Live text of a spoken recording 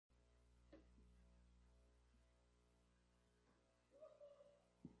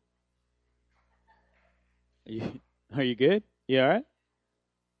You, are you good? You all right?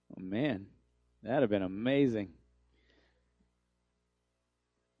 Oh, man, that'd have been amazing.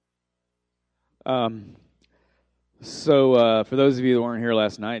 Um, for those of you that weren't here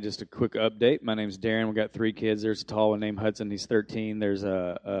last night, just a quick update. My name's Darren. We got 3 kids. There's a tall one named Hudson. He's 13. There's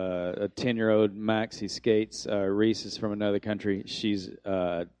a 10-year-old Max. He skates. Reese is from another country. She's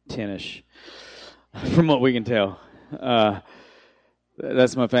 10ish, from what we can tell.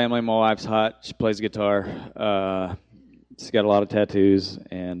 That's my family. My wife's hot. She plays guitar. She's got a lot of tattoos,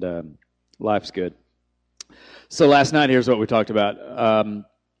 and life's good. So last night, here's what we talked about.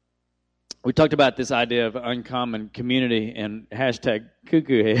 We talked about this idea of uncommon community and hashtag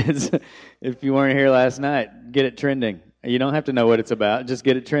cuckoo heads. If you weren't here last night, get it trending. You don't have to know what it's about. Just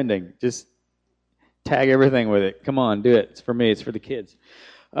get it trending. Just tag everything with it. Come on, do it. It's for me. It's for the kids.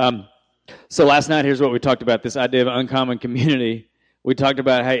 So last night, here's what we talked about, this idea of uncommon community. We talked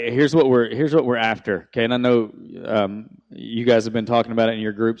about, hey, here's what we're after. Okay, and I know you guys have been talking about it in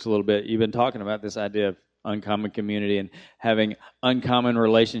your groups a little bit. You've been talking about this idea of uncommon community and having uncommon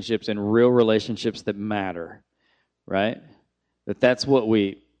relationships and real relationships that matter, right? That's what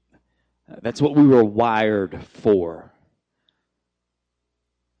we were wired for.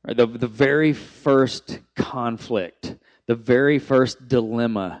 Right? The very first conflict, the very first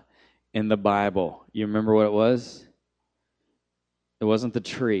dilemma in the Bible, you remember what it was? It wasn't the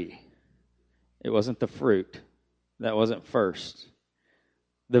tree. It wasn't the fruit. That wasn't first.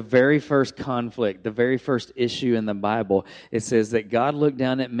 The very first conflict, the very first issue in the Bible, it says that God looked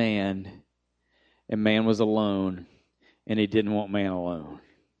down at man, and man was alone, and he didn't want man alone.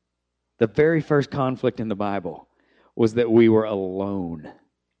 The very first conflict in the Bible was that we were alone.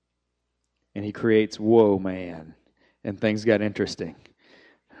 And he creates, whoa, man, and things got interesting,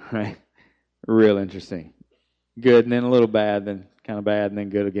 right? Real interesting. Good, and then a little bad, then kind of bad, and then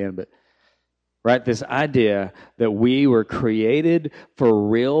good again, but right, this idea that we were created for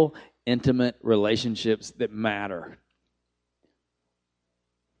real, intimate relationships that matter.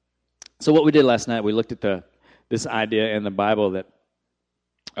 So what we did last night, we looked at this idea in the Bible that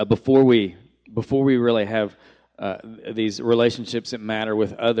before we really have these relationships that matter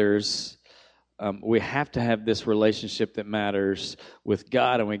with others, we have to have this relationship that matters with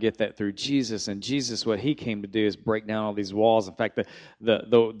God, and we get that through Jesus. And Jesus, what he came to do is break down all these walls. In fact,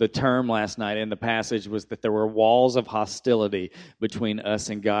 the term last night in the passage was that there were walls of hostility between us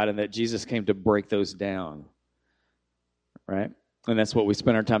and God, and that Jesus came to break those down, right? And that's what we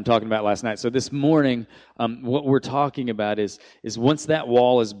spent our time talking about last night. So this morning, what we're talking about is once that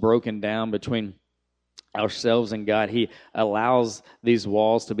wall is broken down between ourselves and God, he allows these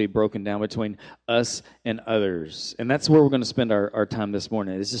walls to be broken down between us and others. And that's where we're going to spend our time this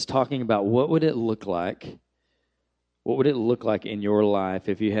morning. It's just talking about what would it look like in your life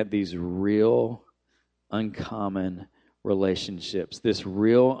if you had these real, uncommon relationships, this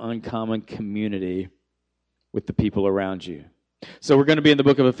real, uncommon community with the people around you. So we're going to be in the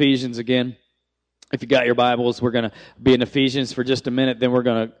book of Ephesians again. If you got your Bibles, we're going to be in Ephesians for just a minute. Then we're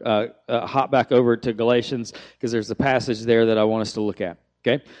going to hop back over to Galatians because there's a passage there that I want us to look at.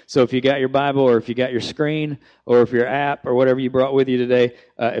 Okay? So if you got your Bible or if you got your screen or if your app or whatever you brought with you today,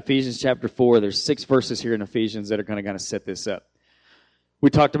 Ephesians chapter 4, there's 6 verses here in Ephesians that are going to kind of set this up. We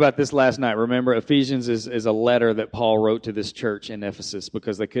talked about this last night. Remember, Ephesians is a letter that Paul wrote to this church in Ephesus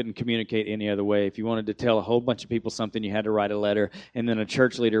because they couldn't communicate any other way. If you wanted to tell a whole bunch of people something, you had to write a letter, and then a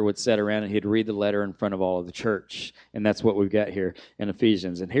church leader would sit around and he'd read the letter in front of all of the church. And that's what we've got here in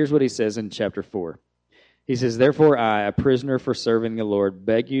Ephesians. And here's what he says in chapter 4. He says, "Therefore I, a prisoner for serving the Lord,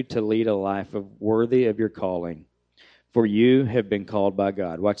 beg you to lead a life worthy of your calling, for you have been called by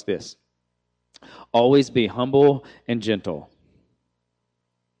God." Watch this. "Always be humble and gentle.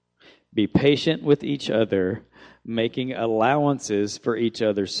 Be patient with each other, making allowances for each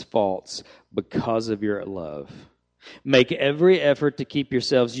other's faults because of your love. Make every effort to keep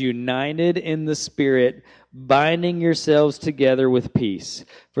yourselves united in the Spirit, binding yourselves together with peace.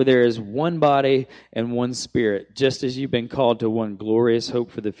 For there is one body and one Spirit, just as you've been called to one glorious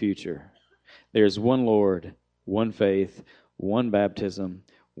hope for the future. There is one Lord, one faith, one baptism,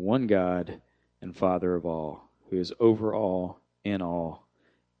 one God and Father of all, who is over all, in all,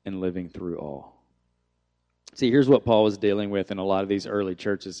 and living through all." See, here's what Paul was dealing with in a lot of these early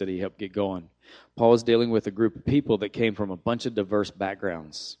churches that he helped get going. Paul was dealing with a group of people that came from a bunch of diverse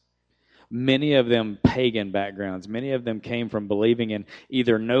backgrounds. Many of them pagan backgrounds. Many of them came from believing in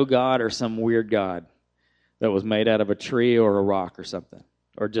either no God or some weird God that was made out of a tree or a rock or something,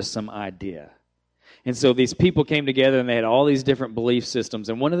 or just some idea. And so these people came together and they had all these different belief systems.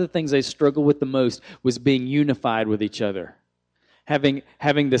 And one of the things they struggled with the most was being unified with each other. having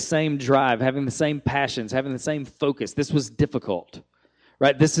the same drive, having the same passions, having the same focus. This was difficult,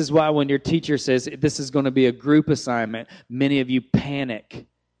 right? This is why when your teacher says this is going to be a group assignment, many of you panic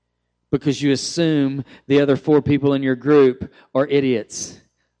because you assume the other 4 people in your group are idiots,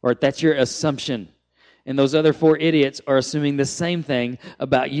 or that's your assumption. And those other 4 idiots are assuming the same thing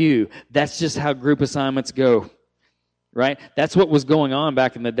about you. That's just how group assignments go, right? That's what was going on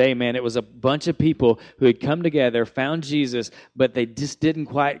back in the day, man. It was a bunch of people who had come together, found Jesus, but they just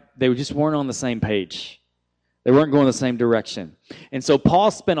they just weren't on the same page. They weren't going the same direction. And so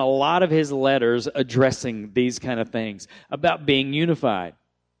Paul spent a lot of his letters addressing these kind of things, about being unified.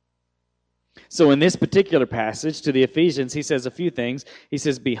 So in this particular passage to the Ephesians, he says a few things. He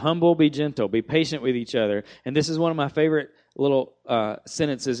says, be humble, be gentle, be patient with each other. And this is one of my favorite little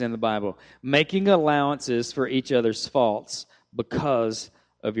sentences in the Bible. Making allowances for each other's faults because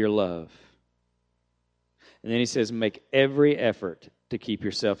of your love. And then he says, make every effort to keep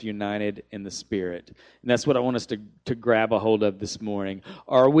yourself united in the Spirit. And that's what I want us to grab a hold of this morning.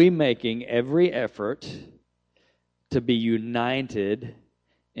 Are we making every effort to be united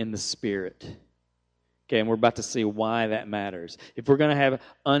in the Spirit? Okay, and we're about to see why that matters. If we're going to have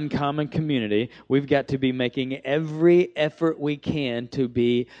uncommon community, we've got to be making every effort we can to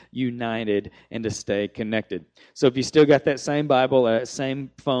be united and to stay connected. So if you still got that same Bible,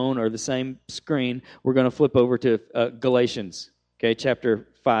 same phone, or the same screen, we're going to flip over to Galatians, okay, chapter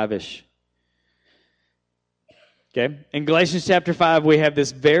 5-ish. Okay, in Galatians chapter 5, we have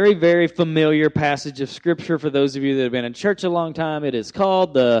this very, very familiar passage of Scripture for those of you that have been in church a long time. It is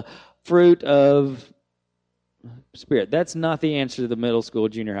called the fruit of Spirit. That's not the answer the middle school,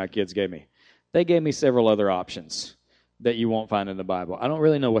 junior high kids gave me. They gave me several other options that you won't find in the Bible. I don't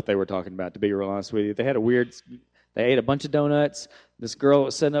really know what they were talking about, to be real honest with you. They ate a bunch of donuts. This girl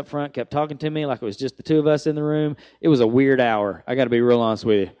was sitting up front, kept talking to me like it was just the 2 of us in the room. It was a weird hour. I got to be real honest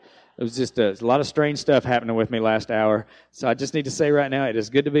with you. It was just a lot of strange stuff happening with me last hour. So I just need to say right now, it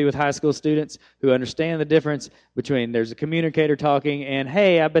is good to be with high school students who understand the difference between there's a communicator talking and,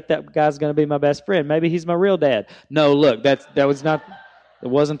 hey, I bet that guy's going to be my best friend. Maybe he's my real dad. No, look, that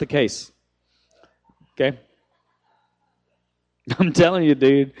wasn't the case. Okay? I'm telling you,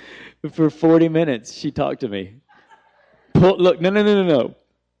 dude, for 40 minutes she talked to me. Look, no.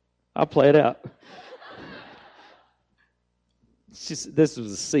 I'll play it out. This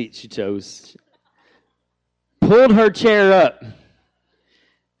was the seat she chose. Pulled her chair up,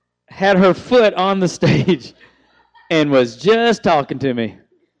 had her foot on the stage, and was just talking to me.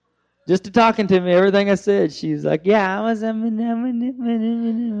 Everything I said. She was like, yeah, I was. And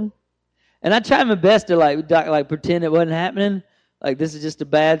I tried my best to like pretend it wasn't happening. Like this is just a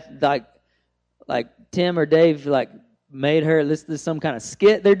bad, like Tim or Dave made her, this is some kind of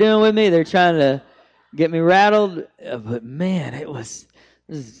skit they're doing with me. They're trying to get me rattled, but man, this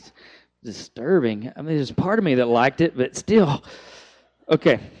is disturbing. I mean, there's part of me that liked it, but still.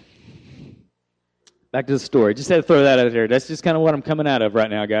 Okay. Back to the story. Just had to throw that out there. That's just kind of what I'm coming out of right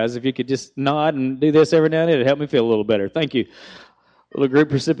now, guys. If you could just nod and do this every now and then, it'd help me feel a little better. Thank you. A little group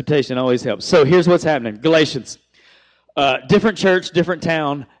precipitation always helps. So here's what's happening. Galatians. Different church, different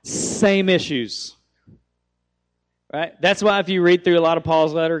town, same issues. Right? That's why if you read through a lot of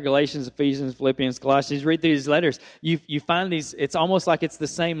Paul's letter, Galatians, Ephesians, Philippians, Colossians, read through these letters, you find these, it's almost like it's the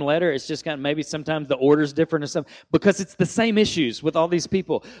same letter. It's just kind of maybe sometimes the order's different or something, because it's the same issues with all these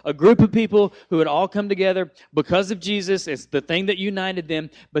people. A group of people who had all come together because of Jesus. It's the thing that united them,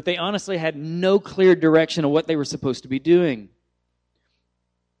 but they honestly had no clear direction of what they were supposed to be doing.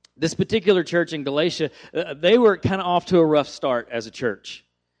 This particular church in Galatia, they were kind of off to a rough start as a church.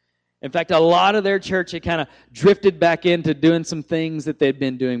 In fact, a lot of their church had kind of drifted back into doing some things that they'd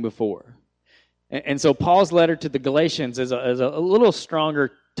been doing before. And so Paul's letter to the Galatians is a little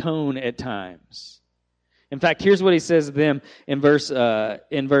stronger tone at times. In fact, here's what he says to them in verse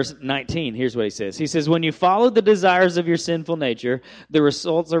 19. Here's what he says. He says, when you follow the desires of your sinful nature, the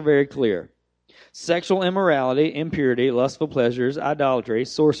results are very clear. Sexual immorality, impurity, lustful pleasures, idolatry,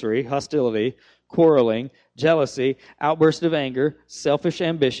 sorcery, hostility, quarreling, jealousy, outburst of anger, selfish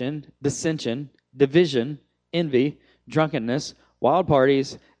ambition, dissension, division, envy, drunkenness, wild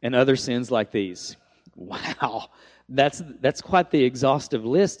parties, and other sins like these. Wow, that's quite the exhaustive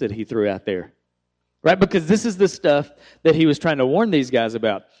list that he threw out there. Right? Because this is the stuff that he was trying to warn these guys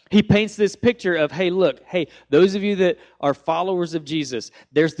about. He paints this picture of, hey, those of you that are followers of Jesus,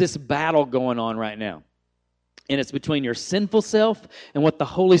 there's this battle going on right now. And it's between your sinful self and what the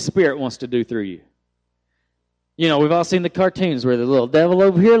Holy Spirit wants to do through you. You know, we've all seen the cartoons where there's a little devil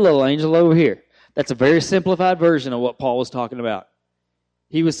over here, a little angel over here. That's a very simplified version of what Paul was talking about.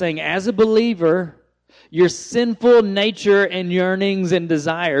 He was saying, as a believer, Your sinful nature and yearnings and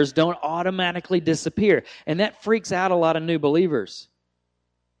desires don't automatically disappear. And that freaks out a lot of new believers.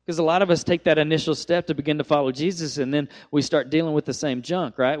 Because a lot of us take that initial step to begin to follow Jesus, and then we start dealing with the same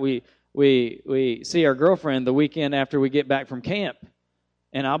junk, right? We see our girlfriend the weekend after we get back from camp.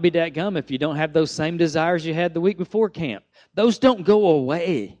 And I'll be dadgum if you don't have those same desires you had the week before camp. Those don't go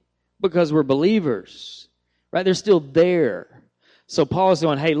away because we're believers, right? They're still there. So Paul is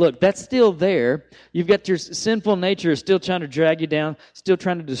going, hey, look, that's still there. You've got your sinful nature still trying to drag you down, still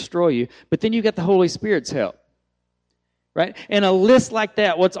trying to destroy you. But then you've got the Holy Spirit's help, right? And a list like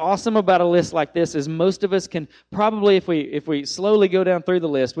that, what's awesome about a list like this is most of us can probably, if we slowly go down through the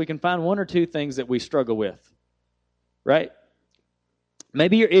list, we can find one or two things that we struggle with, right?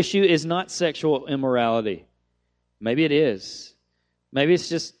 Maybe your issue is not sexual immorality. Maybe it is. Maybe it's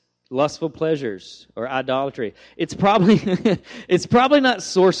just lustful pleasures or idolatry. It's probably it's probably not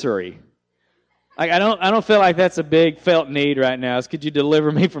sorcery. Like I don't feel like that's a big felt need right now. Is could you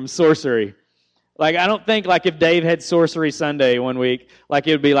deliver me from sorcery? Like I don't think like if Dave had sorcery Sunday one week, like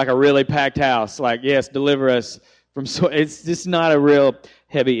it would be like a really packed house. Like yes, deliver us from it's just not a real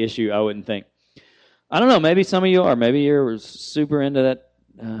heavy issue, I wouldn't think. I don't know, maybe some of you are. Maybe you're super into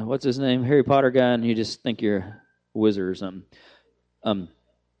that, what's his name, Harry Potter guy, and you just think you're a wizard or something.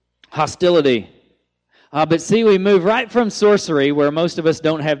 Hostility. But see, we move right from sorcery, where most of us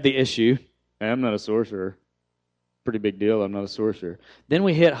don't have the issue. Hey, I'm not a sorcerer. Pretty big deal, I'm not a sorcerer. Then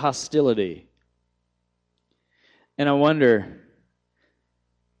we hit hostility. And I wonder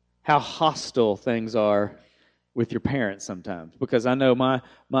how hostile things are with your parents sometimes. Because I know my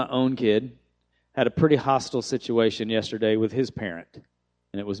own kid had a pretty hostile situation yesterday with his parent,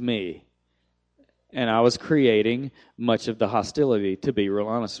 and it was me. And I was creating much of the hostility, to be real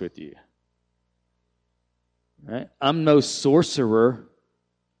honest with you. Right? I'm no sorcerer,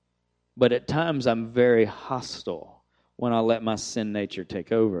 but at times I'm very hostile when I let my sin nature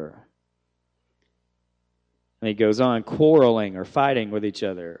take over. And he goes on, quarreling or fighting with each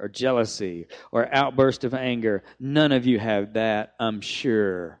other, or jealousy, or outburst of anger. None of you have that, I'm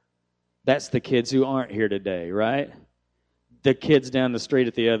sure. That's the kids who aren't here today, right? The kids down the street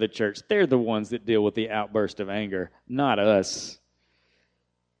at the other church, they're the ones that deal with the outburst of anger, not us.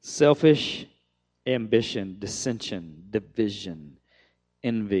 Selfish ambition, dissension, division,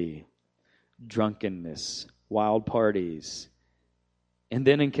 envy, drunkenness, wild parties. And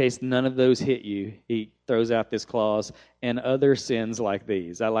then in case none of those hit you, he throws out this clause, and other sins like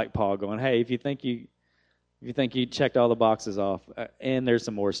these. I like Paul going, hey, if you think you checked all the boxes off, and there's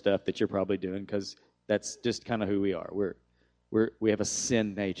some more stuff that you're probably doing because that's just kind of who we are. We have a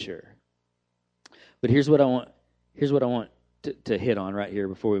sin nature. But here's what I want to hit on right here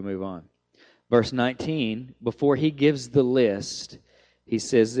before we move on. Verse 19, before he gives the list, he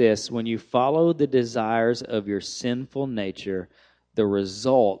says this, when you follow the desires of your sinful nature, the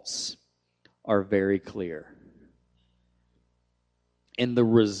results are very clear. And the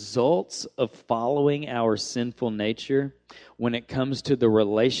results of following our sinful nature, when it comes to the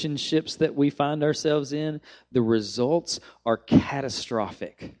relationships that we find ourselves in, the results are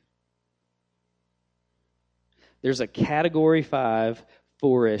catastrophic. There's a Category 5,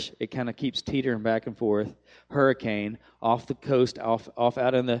 4-ish, it kind of keeps teetering back and forth, hurricane off the coast, off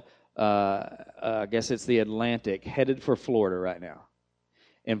out in the, I guess it's the Atlantic, headed for Florida right now.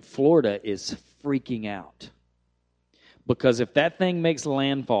 And Florida is freaking out. Because if that thing makes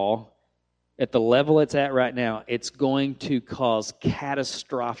landfall at the level it's at right now, it's going to cause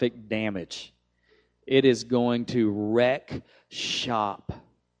catastrophic damage. It is going to wreck shop.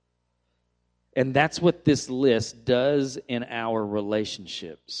 And that's what this list does in our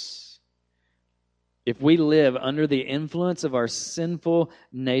relationships. If we live under the influence of our sinful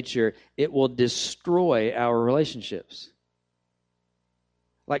nature, it will destroy our relationships.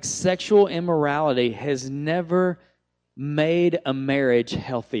 Like sexual immorality has never made a marriage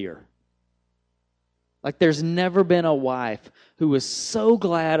healthier. Like there's never been a wife who was so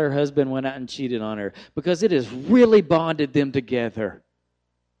glad her husband went out and cheated on her because it has really bonded them together.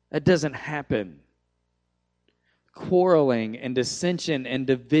 That doesn't happen. Quarreling and dissension and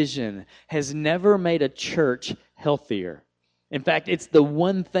division has never made a church healthier. In fact, it's the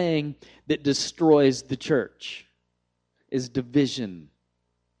one thing that destroys the church is division.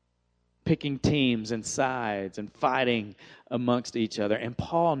 Picking teams and sides and fighting amongst each other. And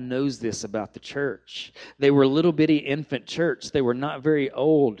Paul knows this about the church. They were a little bitty infant church. They were not very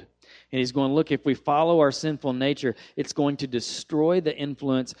old. And he's going, look, if we follow our sinful nature, it's going to destroy the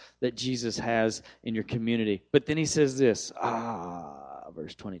influence that Jesus has in your community. But then he says this,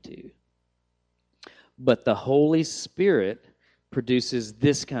 verse 22. But the Holy Spirit produces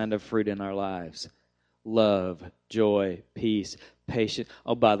this kind of fruit in our lives. love, joy, peace, patience.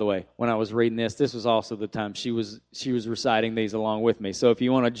 Oh, by the way, when I was reading this was also the time she was reciting these along with me. So if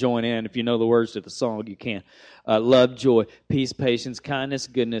you want to join in, if you know the words to the song, you can. Love, joy, peace, patience, kindness,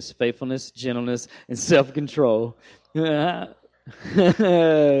 goodness, faithfulness, gentleness, and self-control. You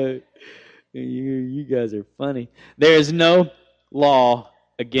guys are funny. There is no law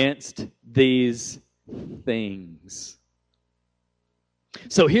against these things.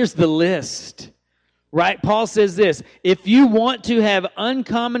 So here's the list, right? Paul says this: if you want to have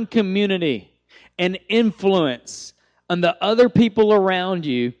uncommon community and influence on the other people around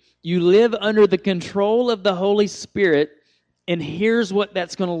you, you live under the control of the Holy Spirit, and here's what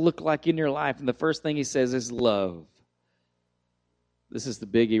that's going to look like in your life. And the first thing he says is love. This is the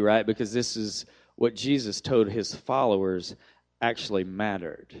biggie, right? Because this is what Jesus told his followers actually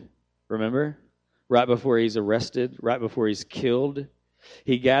mattered. Remember? Right before he's arrested, right before he's killed,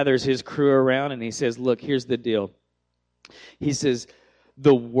 he gathers his crew around and he says, look, here's the deal. He says,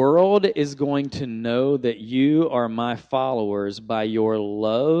 the world is going to know that you are my followers by your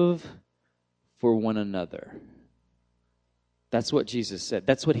love for one another. That's what Jesus said.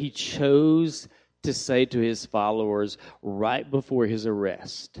 That's what he chose to say to his followers right before his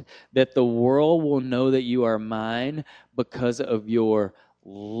arrest. That the world will know that you are mine because of your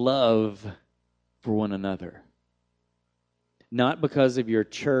love for one another. Not because of your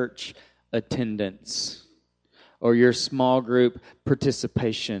church attendance or your small group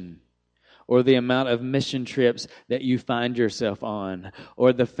participation or the amount of mission trips that you find yourself on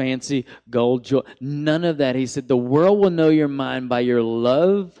or the fancy gold jewel. None of that. He said the world will know you're mine by your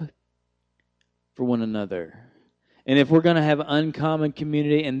love for one another. And if we're going to have uncommon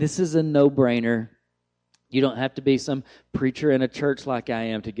community, and this is a no-brainer, you don't have to be some preacher in a church like I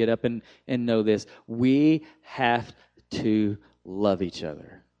am to get up and know this. We have to love each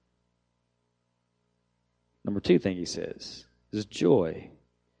other. Number two thing he says is joy.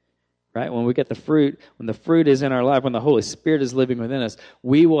 Right? When we get the fruit, when the fruit is in our life, when the Holy Spirit is living within us,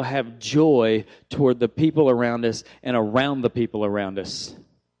 we will have joy toward the people around us and around the people around us.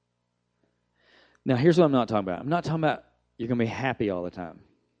 Now, here's what I'm not talking about. I'm not talking about you're going to be happy all the time.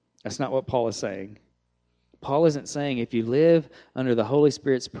 That's not what Paul is saying. Paul isn't saying if you live under the Holy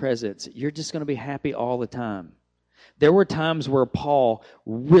Spirit's presence, you're just going to be happy all the time. There were times where Paul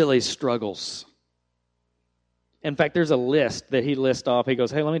really struggles. In fact, there's a list that he lists off. He goes,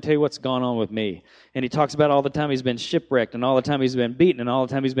 hey, let me tell you what's gone on with me. And he talks about all the time he's been shipwrecked and all the time he's been beaten and all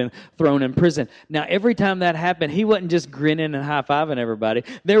the time he's been thrown in prison. Now, every time that happened, he wasn't just grinning and high-fiving everybody.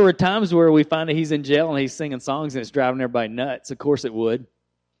 There were times where we find that he's in jail and he's singing songs and it's driving everybody nuts. Of course it would.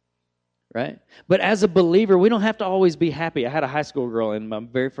 Right? But as a believer, we don't have to always be happy. I had a high school girl in my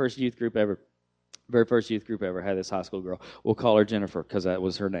very first youth group ever. I had this high school girl. We'll call her Jennifer because that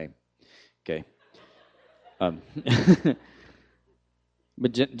was her name. Okay.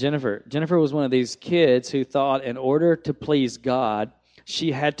 But Jennifer was one of these kids who thought in order to please God,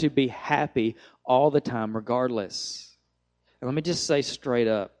 she had to be happy all the time regardless. And let me just say straight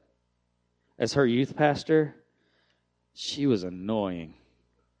up, as her youth pastor, she was annoying.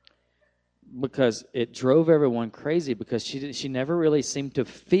 Because it drove everyone crazy because she never really seemed to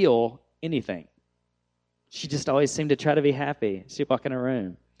feel anything. She just always seemed to try to be happy. She'd walk in her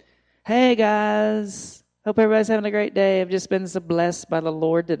room. Hey, guys. Hope everybody's having a great day. I've just been so blessed by the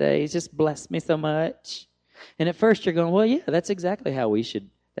Lord today. He's just blessed me so much. And at first you're going, well, yeah, that's exactly how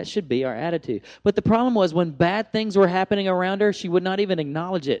that should be our attitude. But the problem was when bad things were happening around her, she would not even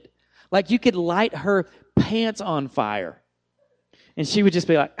acknowledge it. Like you could light her pants on fire. And she would just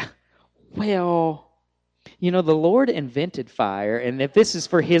be like, well, you know, the Lord invented fire, and if this is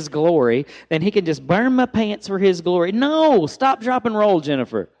for His glory, then He can just burn my pants for His glory. No, stop, drop, and roll,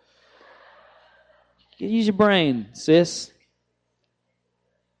 Jennifer. Use your brain, sis.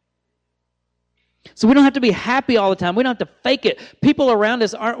 So we don't have to be happy all the time. We don't have to fake it. People around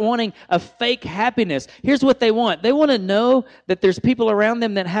us aren't wanting a fake happiness. Here's what they want. They want to know that there's people around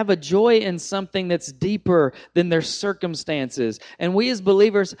them that have a joy in something that's deeper than their circumstances. And we as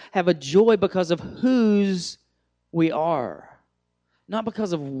believers have a joy because of whose we are, not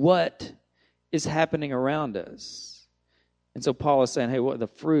because of what is happening around us. And so Paul is saying, hey, what the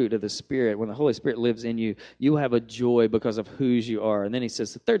fruit of the Spirit, when the Holy Spirit lives in you, you have a joy because of whose you are. And then he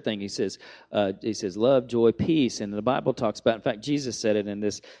says, the third thing, he says love, joy, peace. And the Bible talks about, in fact, Jesus said it in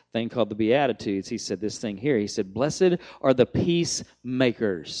this thing called the Beatitudes. He said this thing here. He said, blessed are the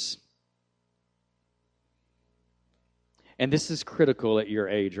peacemakers. And this is critical at your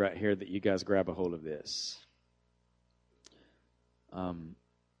age right here that you guys grab a hold of this.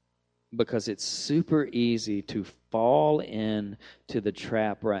 because it's super easy to fall into the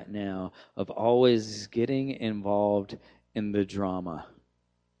trap right now of always getting involved in the drama.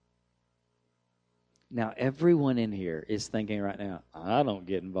 Now, everyone in here is thinking right now, I don't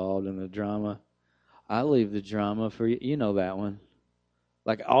get involved in the drama. I leave the drama for you. You know that one.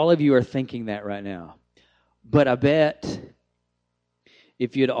 Like, all of you are thinking that right now. But I bet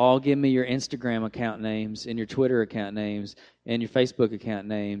if you'd all give me your Instagram account names and your Twitter account names and your Facebook account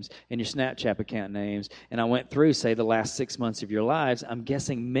names and your Snapchat account names, and I went through, say, the last 6 months of your lives, I'm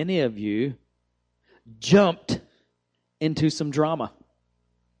guessing many of you jumped into some drama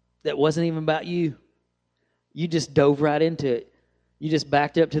that wasn't even about you. You just dove right into it. You just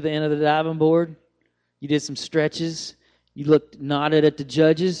backed up to the end of the diving board. You did some stretches. You nodded at the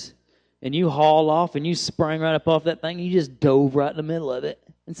judges, and you hauled off, and you sprang right up off that thing, and you just dove right in the middle of it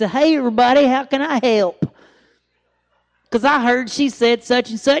and said, hey, everybody, how can I help? Because I heard she said such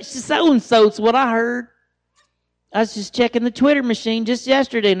and such to so-and-so. It's what I heard. I was just checking the Twitter machine just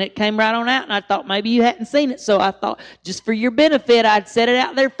yesterday, and it came right on out, and I thought maybe you hadn't seen it, so I thought just for your benefit, I'd set it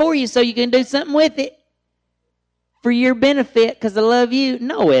out there for you so you can do something with it. For your benefit, because I love you.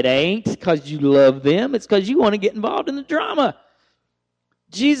 No, it ain't because you love them. It's because you want to get involved in the drama.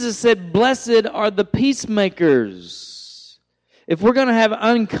 Jesus said, blessed are the peacemakers. If we're going to have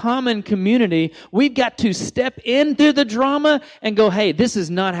uncommon community, we've got to step into the drama and go, hey, this is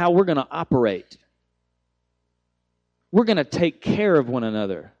not how we're going to operate. We're going to take care of one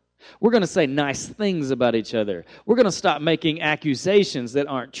another. We're going to say nice things about each other. We're going to stop making accusations that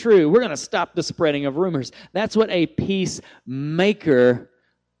aren't true. We're going to stop the spreading of rumors. That's what a peacemaker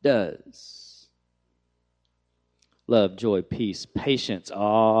does. Love, joy, peace, patience.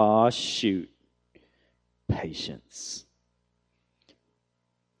 Aw, shoot. Patience.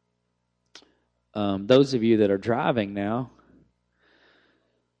 Those of you that are driving now,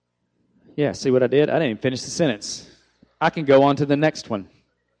 yeah, see what I did? I didn't even finish the sentence. I can go on to the next one.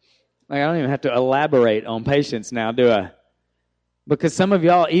 Like, I don't even have to elaborate on patience now, do I? Because some of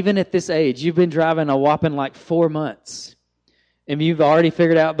y'all, even at this age, you've been driving a whopping like 4 months. And you've already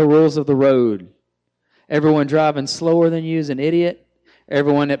figured out the rules of the road. Everyone driving slower than you is an idiot.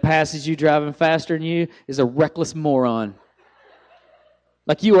 Everyone that passes you driving faster than you is a reckless moron.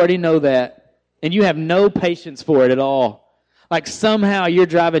 Like, you already know that. And you have no patience for it at all. Like, somehow you're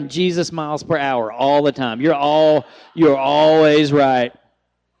driving Jesus miles per hour all the time. You're always right.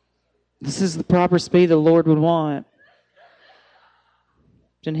 This is the proper speed the Lord would want.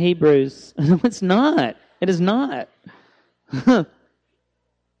 It's in Hebrews. No, it's not. It is not. We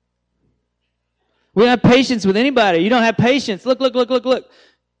don't have patience with anybody. You don't have patience. Look.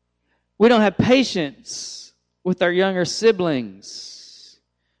 We don't have patience with our younger siblings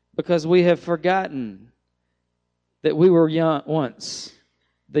because we have forgotten that we were once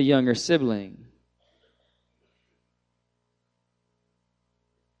the younger sibling.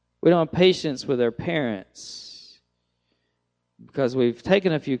 We don't have patience with our parents because we've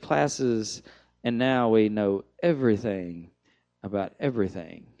taken a few classes and now we know everything about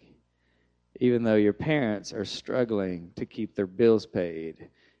everything. Even though your parents are struggling to keep their bills paid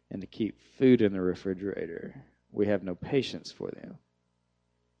and to keep food in the refrigerator, we have no patience for them.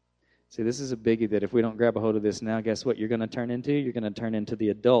 See, this is a biggie that if we don't grab a hold of this now, guess what you're going to turn into? You're going to turn into the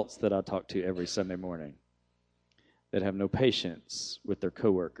adults that I talk to every Sunday morning that have no patience with their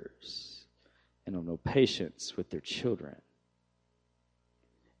coworkers and have no patience with their children.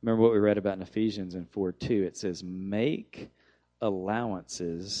 Remember what we read about in Ephesians in 4:2. It says, make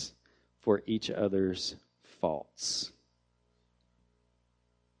allowances for each other's faults.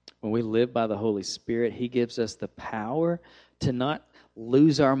 When we live by the Holy Spirit, He gives us the power to not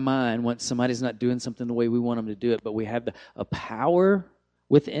lose our mind when somebody's not doing something the way we want them to do it, but we have a power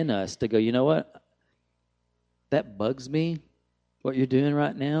within us to go, you know what? That bugs me, what you're doing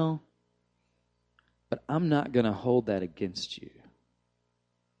right now, but I'm not going to hold that against you.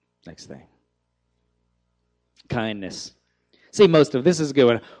 Next thing. Kindness. See, most of this is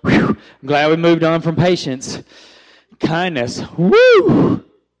going, whew, I'm glad we moved on from patience. Kindness. Woo!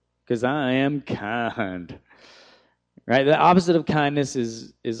 Because I am kind. Right? The opposite of kindness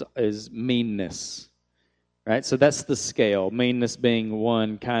is meanness. Right? So that's the scale. Meanness being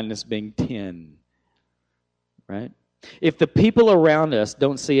 1, kindness being 10. Right? If the people around us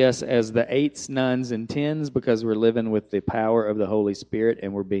don't see us as the 8s, 9s, and 10s because we're living with the power of the Holy Spirit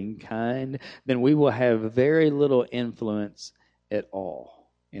and we're being kind, then we will have very little influence at all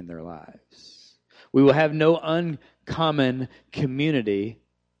in their lives. We will have no uncommon community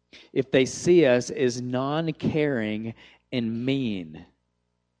if they see us as non-caring and mean.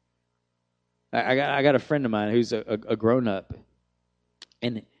 I got a friend of mine who's a grown-up,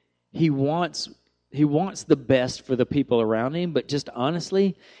 and He wants the best for the people around him, but just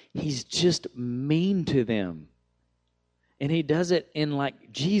honestly, he's just mean to them. And he does it in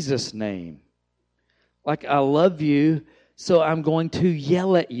like Jesus' name. Like, I love you, so I'm going to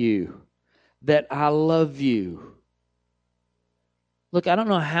yell at you that I love you. Look, I don't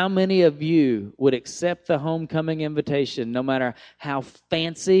know how many of you would accept the homecoming invitation, no matter how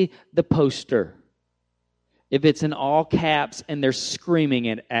fancy the poster, if it's in all caps and they're screaming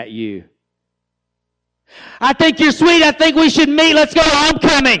it at you. I think you're sweet. I think we should meet. Let's go to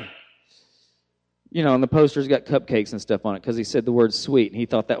homecoming. You know, and the poster's got cupcakes and stuff on it because he said the word sweet, and he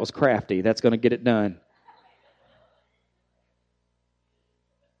thought that was crafty. That's going to get it done.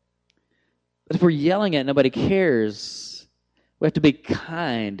 But if we're yelling at it, nobody cares. We have to be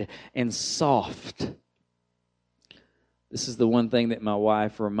kind and soft. This is the one thing that my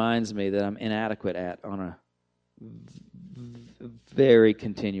wife reminds me that I'm inadequate at on a very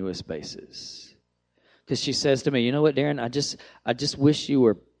continuous basis. Because she says to me, you know what, Darren, I just wish you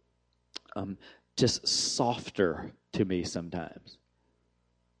were just softer to me sometimes.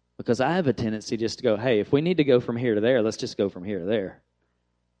 Because I have a tendency just to go, hey, if we need to go from here to there, let's just go from here to there.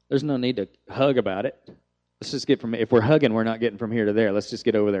 There's no need to hug about it. Let's just get from, if we're hugging, we're not getting from here to there. Let's just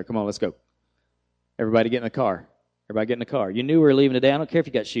get over there. Come on, let's go. Everybody get in the car. Everybody get in the car. You knew we were leaving today. I don't care if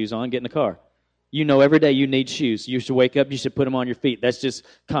you got shoes on. Get in the car. You know every day you need shoes. You should wake up. You should put them on your feet. That's just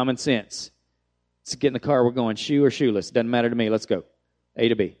common sense. Let's get in the car. We're going shoe or shoeless. Doesn't matter to me. Let's go. A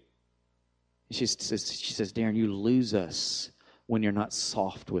to B. She says, Darren, you lose us when you're not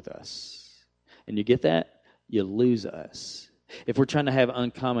soft with us. And you get that? You lose us. If we're trying to have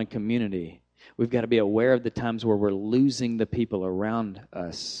uncommon community, we've got to be aware of the times where we're losing the people around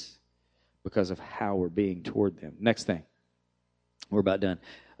us because of how we're being toward them. Next thing. We're about done.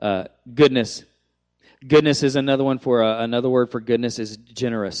 Goodness. Goodness is another one for, another word for goodness is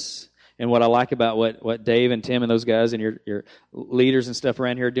generous. And what I like about what Dave and Tim and those guys and your leaders and stuff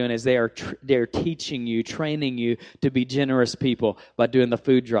around here are doing is they're teaching you, training you to be generous people by doing the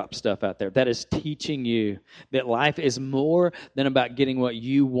food drop stuff out there. That is teaching you that life is more than about getting what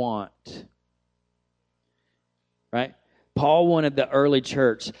you want. Right? Paul wanted the early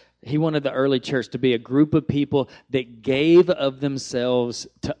church. He wanted the early church to be a group of people that gave of themselves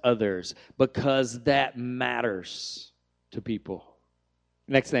to others because that matters to people.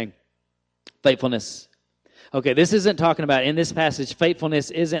 Next thing. Faithfulness. Okay, this isn't talking about, in this passage, faithfulness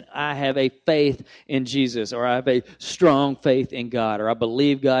isn't I have a faith in Jesus or I have a strong faith in God or I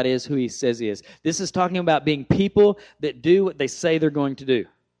believe God is who He says He is. This is talking about being people that do what they say they're going to do.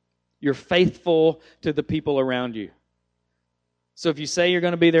 You're faithful to the people around you. So if you say you're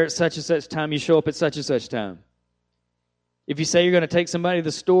going to be there at such and such time, you show up at such and such time. If you say you're going to take somebody to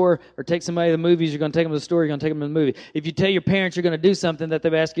the store or take somebody to the movies, you're going to take them to the store, you're going to take them to the movie. If you tell your parents you're going to do something that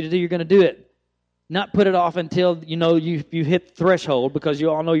they've asked you to do, you're going to do it. Not put it off until you hit the threshold, because you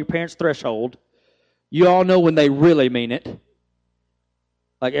all know your parents' threshold. You all know when they really mean it.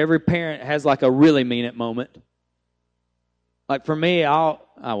 Like every parent has like a really mean it moment. Like for me, I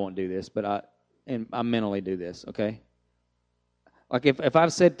won't do this, but I mentally do this, okay? Like if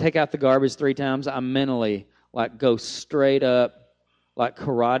I've said take out the garbage 3 times, I mentally like go straight up, like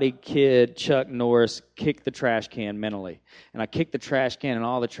Karate Kid, Chuck Norris, kick the trash can mentally. And I kick the trash can and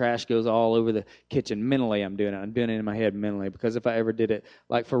all the trash goes all over the kitchen. Mentally I'm doing it. I'm doing it in my head mentally, because if I ever did it,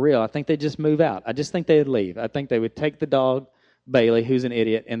 like for real, I think they'd just move out. I just think they'd leave. I think they would take the dog, Bailey, who's an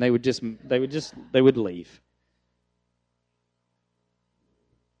idiot, and they would leave.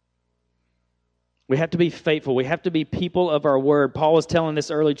 We have to be faithful. We have to be people of our word. Paul was telling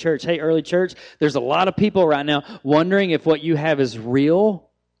this early church, hey, early church, there's a lot of people right now wondering if what you have is real.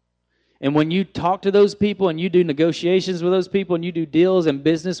 And when you talk to those people and you do negotiations with those people and you do deals and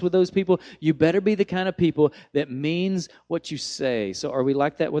business with those people, you better be the kind of people that means what you say. So are we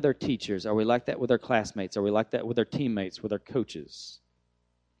like that with our teachers? Are we like that with our classmates? Are we like that with our teammates, with our coaches?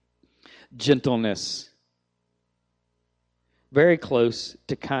 Gentleness. Very close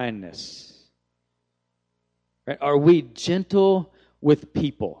to kindness. Right? Are we gentle with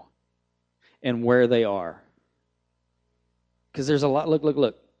people and where they are? Because there's a lot.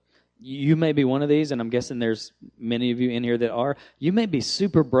 Look. You may be one of these, and I'm guessing there's many of you in here that are. You may be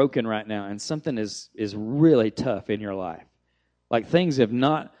super broken right now, and something is really tough in your life. Like things have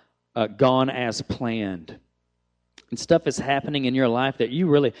not gone as planned. And stuff is happening in your life that you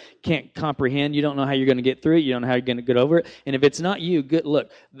really can't comprehend. You don't know how you're going to get through it. You don't know how you're going to get over it. And if it's not you, good. Look,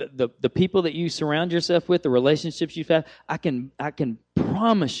 the people that you surround yourself with, the relationships you've had, I can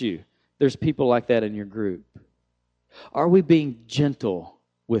promise you there's people like that in your group. Are we being gentle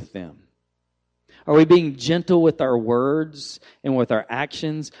with them? Are we being gentle with our words and with our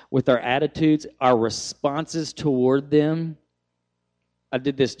actions, with our attitudes, our responses toward them? I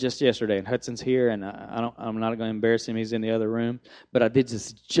did this just yesterday, and Hudson's here, and I'm not going to embarrass him. He's in the other room. But I did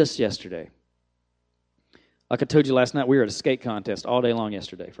this just yesterday. Like I told you last night, we were at a skate contest all day long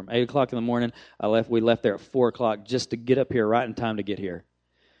yesterday. From 8 o'clock in the morning, we left there at 4 o'clock just to get up here right in time to get here.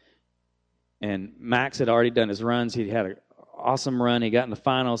 And Max had already done his runs. He had an awesome run. He got in the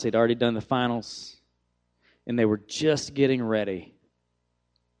finals. He'd already done the finals. And they were just getting ready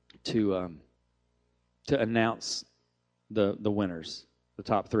to announce the winners, the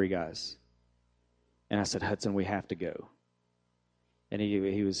top 3 guys. And I said, Hudson, we have to go. And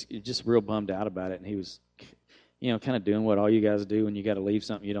he was just real bummed out about it. And he was, kind of doing what all you guys do when you got to leave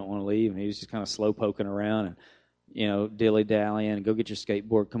something you don't want to leave. And he was just kind of slow poking around and, dilly-dallying. Go get your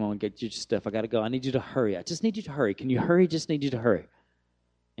skateboard. Come on, get your stuff. I got to go. I need you to hurry. I just need you to hurry. Can you hurry? Just need you to hurry.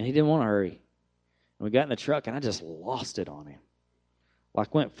 And he didn't want to hurry. And we got in the truck, and I just lost it on him.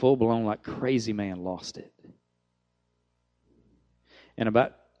 Like went full-blown like crazy man lost it. And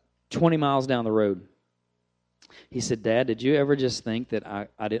about 20 miles down the road, he said, Dad, did you ever just think that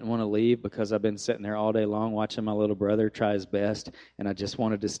I didn't want to leave because I've been sitting there all day long watching my little brother try his best, and I just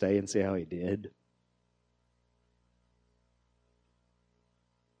wanted to stay and see how he did?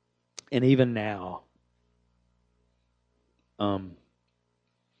 And even now, I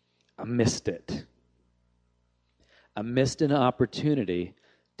missed it. I missed an opportunity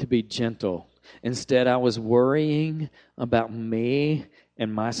to be gentle. Instead, I was worrying about me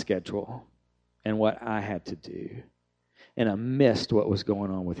and my schedule and what I had to do. And I missed what was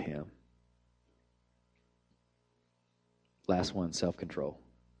going on with him. Last one, self-control.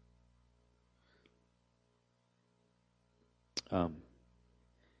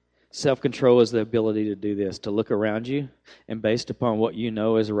 Self-control is the ability to do this, to look around you, and based upon what you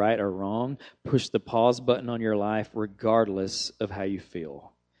know is right or wrong, push the pause button on your life regardless of how you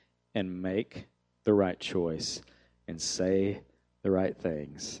feel, and make the right choice, and say the right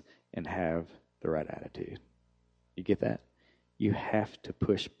things, and have the right attitude. You get that? You have to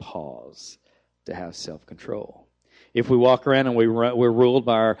push pause to have self-control. If we walk around and we're ruled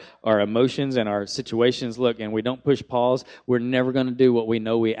by our emotions and our situations, and we don't push pause, we're never going to do what we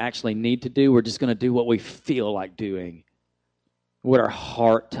know we actually need to do. We're just going to do what we feel like doing. What our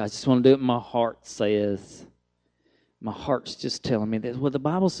heart, I just want to do what my heart says. My heart's just telling me this. Well, the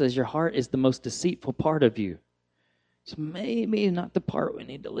Bible says your heart is the most deceitful part of you. So maybe not the part we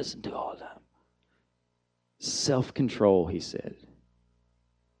need to listen to all the time. Self-control, he said.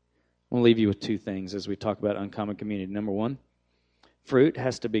 I'm going to leave you with 2 things as we talk about uncommon community. Number 1, fruit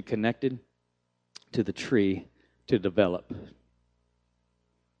has to be connected to the tree to develop.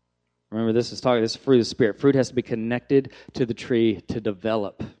 Remember, this is fruit of the Spirit. Fruit has to be connected to the tree to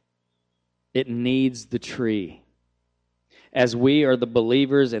develop. It needs the tree. As we are the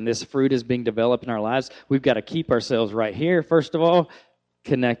believers and this fruit is being developed in our lives, we've got to keep ourselves right here, first of all,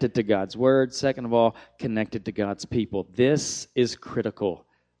 connected to God's Word. Second of all, connected to God's people. This is critical.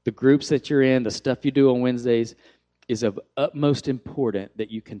 The groups that you're in, the stuff you do on Wednesdays, is of utmost importance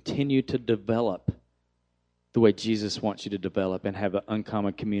that you continue to develop the way Jesus wants you to develop and have an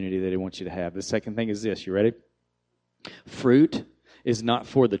uncommon community that he wants you to have. The second thing is this. You ready? Fruit is not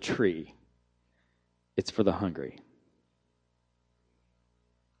for the tree. It's for the hungry.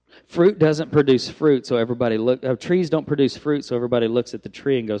 Fruit doesn't produce fruit, so trees don't produce fruit, so everybody looks at the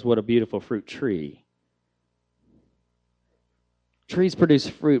tree and goes, what a beautiful fruit tree. Trees produce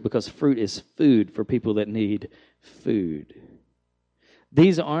fruit because fruit is food for people that need food.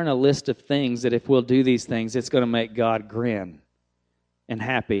 These aren't a list of things that if we'll do these things, it's going to make God grin and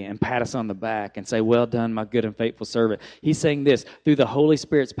happy and pat us on the back and say, well done, my good and faithful servant. He's saying this, through the Holy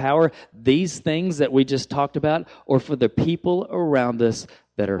Spirit's power, these things that we just talked about are for the people around us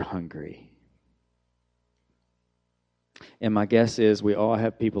that are hungry. And my guess is we all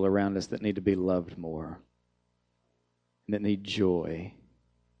have people around us that need to be loved more, that need joy,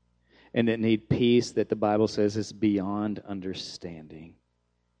 and that need peace that the Bible says is beyond understanding,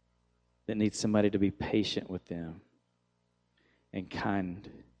 that need somebody to be patient with them and kind,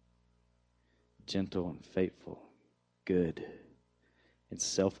 gentle and faithful, good and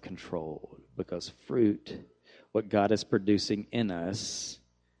self-controlled, because fruit, what God is producing in us,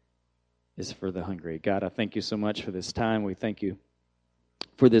 is for the hungry. God, I thank you so much for this time. We thank you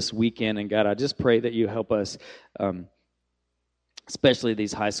for this weekend. And God, I just pray that you help us, especially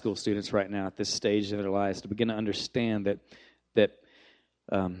these high school students right now at this stage in their lives, to begin to understand that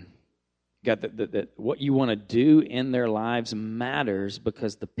God, that what you want to do in their lives matters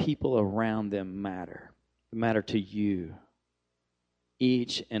because the people around them matter to you.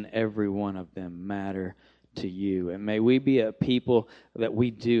 each and every one of them matter to you. And may we be a people that we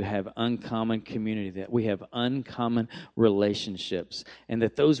do have uncommon community, that we have uncommon relationships, and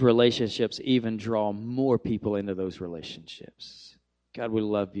that those relationships even draw more people into those relationships. God, we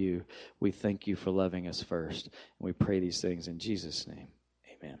love you. We thank you for loving us first. And we pray these things in Jesus' name.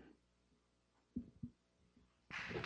 Amen.